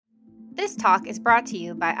This talk is brought to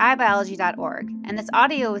you by iBiology.org, and this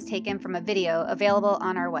audio was taken from a video available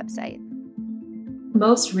on our website.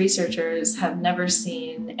 Most researchers have never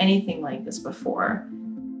seen anything like this before.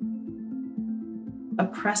 A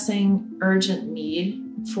pressing, urgent need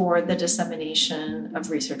for the dissemination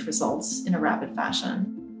of research results in a rapid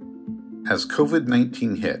fashion. As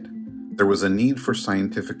COVID-19 hit, there was a need for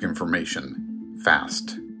scientific information,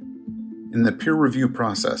 fast. In the peer review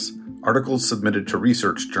process, articles submitted to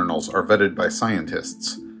research journals are vetted by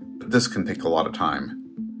scientists, but this can take a lot of time.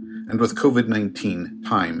 And with COVID-19,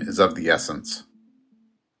 time is of the essence.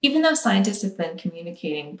 Even though scientists have been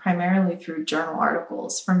communicating primarily through journal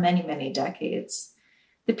articles for many, many decades,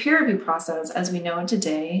 the peer review process as we know it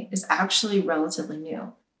today is actually relatively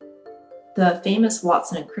new. The famous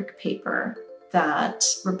Watson and Crick paper that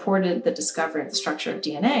reported the discovery of the structure of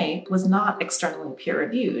DNA was not externally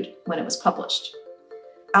peer-reviewed when it was published.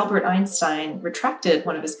 Albert Einstein retracted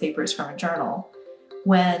one of his papers from a journal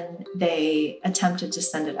when they attempted to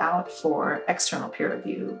send it out for external peer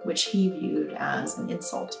review, which he viewed as an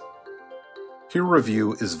insult. Peer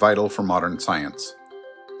review is vital for modern science,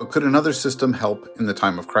 but could another system help in the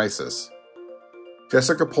time of crisis?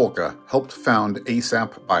 Jessica Polka helped found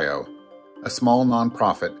ASAP Bio, a small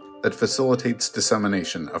nonprofit that facilitates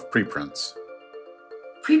dissemination of preprints.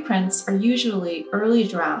 Preprints are usually early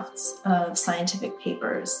drafts of scientific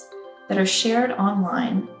papers that are shared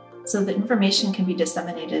online so that information can be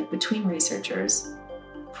disseminated between researchers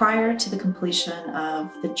prior to the completion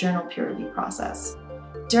of the journal peer review process.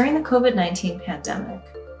 During the COVID-19 pandemic,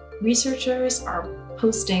 researchers are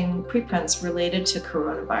posting preprints related to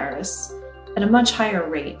coronavirus at a much higher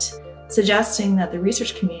rate, suggesting that the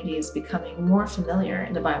research community is becoming more familiar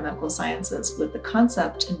in the biomedical sciences with the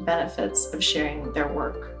concept and benefits of sharing their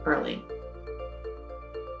work early.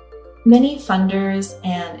 Many funders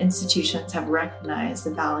and institutions have recognized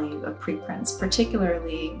the value of preprints,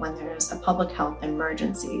 particularly when there's a public health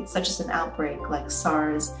emergency, such as an outbreak like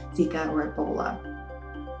SARS, Zika, or Ebola.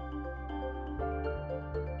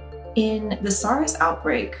 In the SARS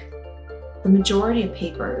outbreak, the majority of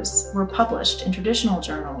papers were published in traditional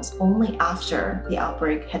journals only after the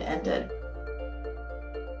outbreak had ended.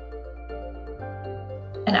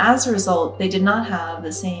 And as a result, they did not have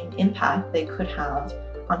the same impact they could have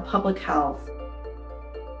on public health.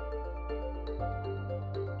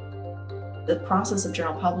 The process of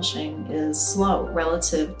journal publishing is slow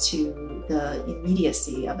relative to the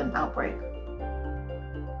immediacy of an outbreak.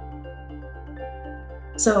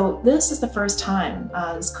 So this is the first time,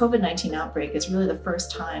 this COVID-19 outbreak is really the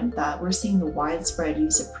first time that we're seeing the widespread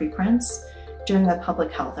use of preprints during a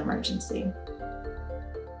public health emergency.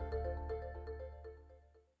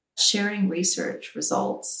 Sharing research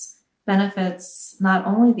results benefits not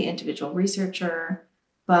only the individual researcher,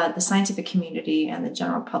 but the scientific community and the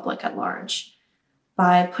general public at large.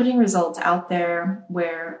 By putting results out there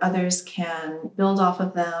where others can build off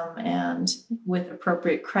of them and with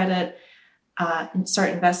appropriate credit, and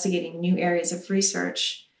start investigating new areas of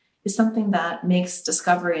research is something that makes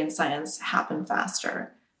discovery in science happen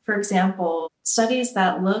faster. For example, studies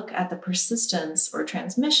that look at the persistence or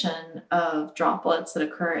transmission of droplets that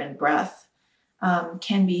occur in breath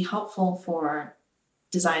can be helpful for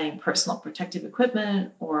designing personal protective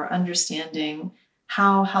equipment or understanding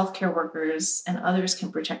how healthcare workers and others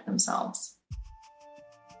can protect themselves.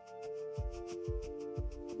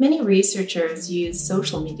 Many researchers use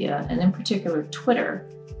social media, and in particular Twitter,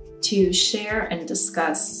 to share and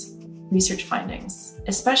discuss research findings,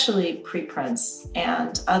 especially preprints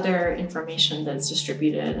and other information that's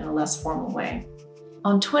distributed in a less formal way.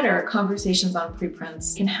 On Twitter, conversations on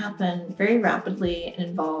preprints can happen very rapidly and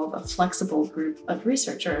involve a flexible group of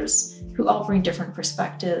researchers who all bring different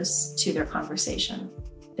perspectives to their conversation.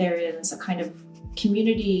 There is a kind of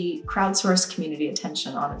crowdsourced community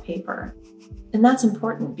attention on a paper. And that's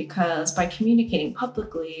important because by communicating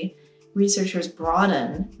publicly, researchers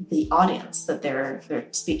broaden the audience that they're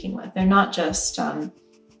speaking with. They're not just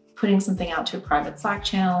putting something out to a private Slack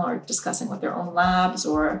channel or discussing with their own labs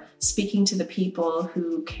or speaking to the people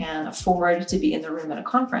who can afford to be in the room at a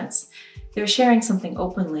conference. They're sharing something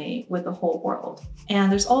openly with the whole world. And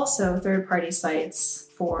there's also third-party sites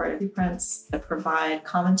for preprints that provide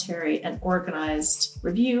commentary and organized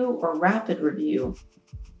review or rapid review.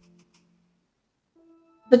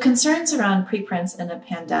 The concerns around preprints in a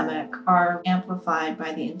pandemic are amplified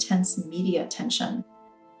by the intense media attention.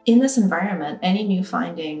 In this environment, any new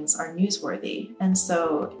findings are newsworthy, and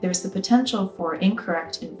so there's the potential for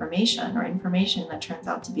incorrect information or information that turns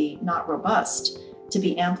out to be not robust to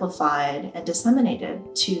be amplified and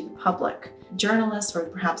disseminated to the public. Journalists or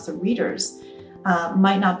perhaps the readers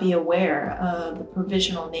might not be aware of the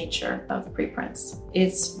provisional nature of preprints.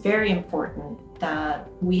 It's very important that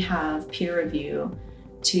we have peer review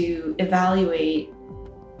to evaluate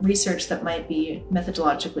research that might be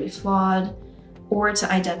methodologically flawed or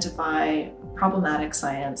to identify problematic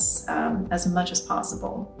science as much as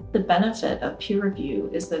possible. The benefit of peer review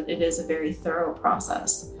is that it is a very thorough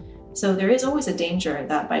process. So there is always a danger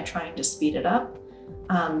that by trying to speed it up,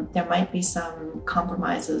 there might be some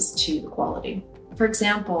compromises to the quality. For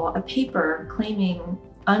example, a paper claiming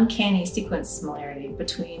uncanny sequence similarity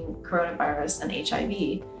between coronavirus and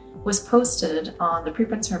HIV was posted on the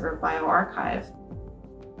Preprint server bioRxiv.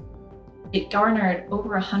 It garnered over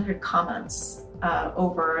 100 comments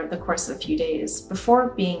over the course of a few days before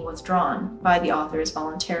being withdrawn by the authors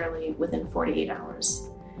voluntarily within 48 hours.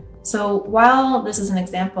 So while this is an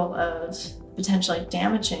example of potentially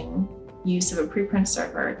damaging use of a preprint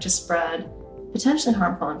server to spread potentially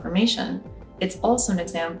harmful information, it's also an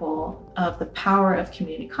example of the power of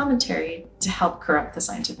community commentary to help correct the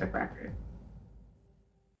scientific record.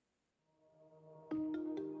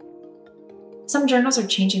 Some journals are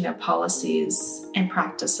changing their policies and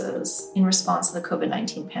practices in response to the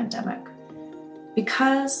COVID-19 pandemic.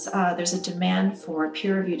 Because there's a demand for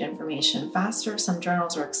peer-reviewed information faster, some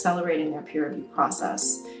journals are accelerating their peer review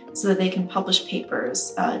process so that they can publish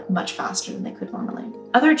papers much faster than they could normally.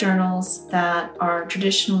 Other journals that are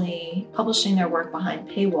traditionally publishing their work behind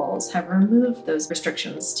paywalls have removed those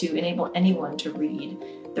restrictions to enable anyone to read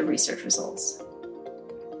the research results.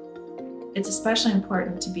 It's especially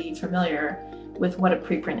important to be familiar with what a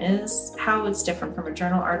preprint is, how it's different from a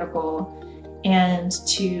journal article, and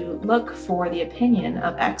to look for the opinion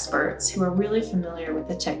of experts who are really familiar with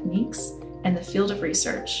the techniques and the field of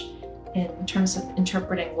research in terms of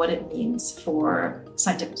interpreting what it means for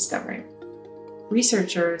scientific discovery.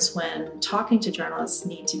 Researchers, when talking to journalists,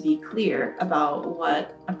 need to be clear about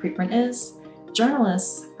what a preprint is.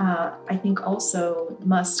 Journalists, I think, also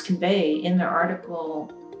must convey in their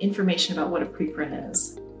article information about what a preprint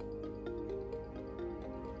is.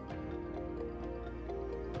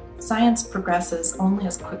 Science progresses only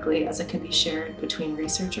as quickly as it can be shared between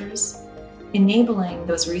researchers. Enabling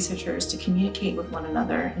those researchers to communicate with one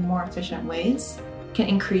another in more efficient ways can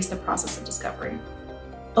increase the process of discovery.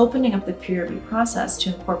 Opening up the peer review process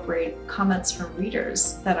to incorporate comments from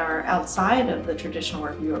readers that are outside of the traditional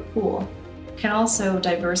reviewer pool can also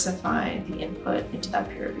diversify the input into that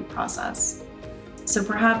peer review process. So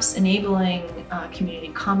perhaps enabling community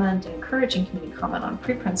comment and encouraging community comment on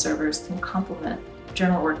preprint servers can complement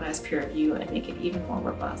journal-organized peer review and make it even more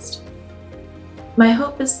robust. My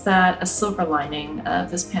hope is that a silver lining of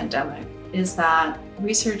this pandemic is that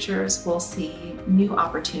researchers will see new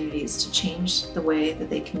opportunities to change the way that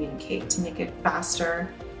they communicate, to make it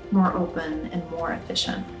faster, more open, and more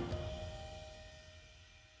efficient.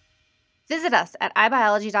 Visit us at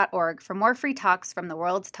iBiology.org for more free talks from the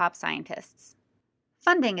world's top scientists.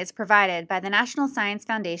 Funding is provided by the National Science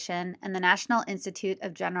Foundation and the National Institute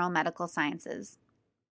of General Medical Sciences.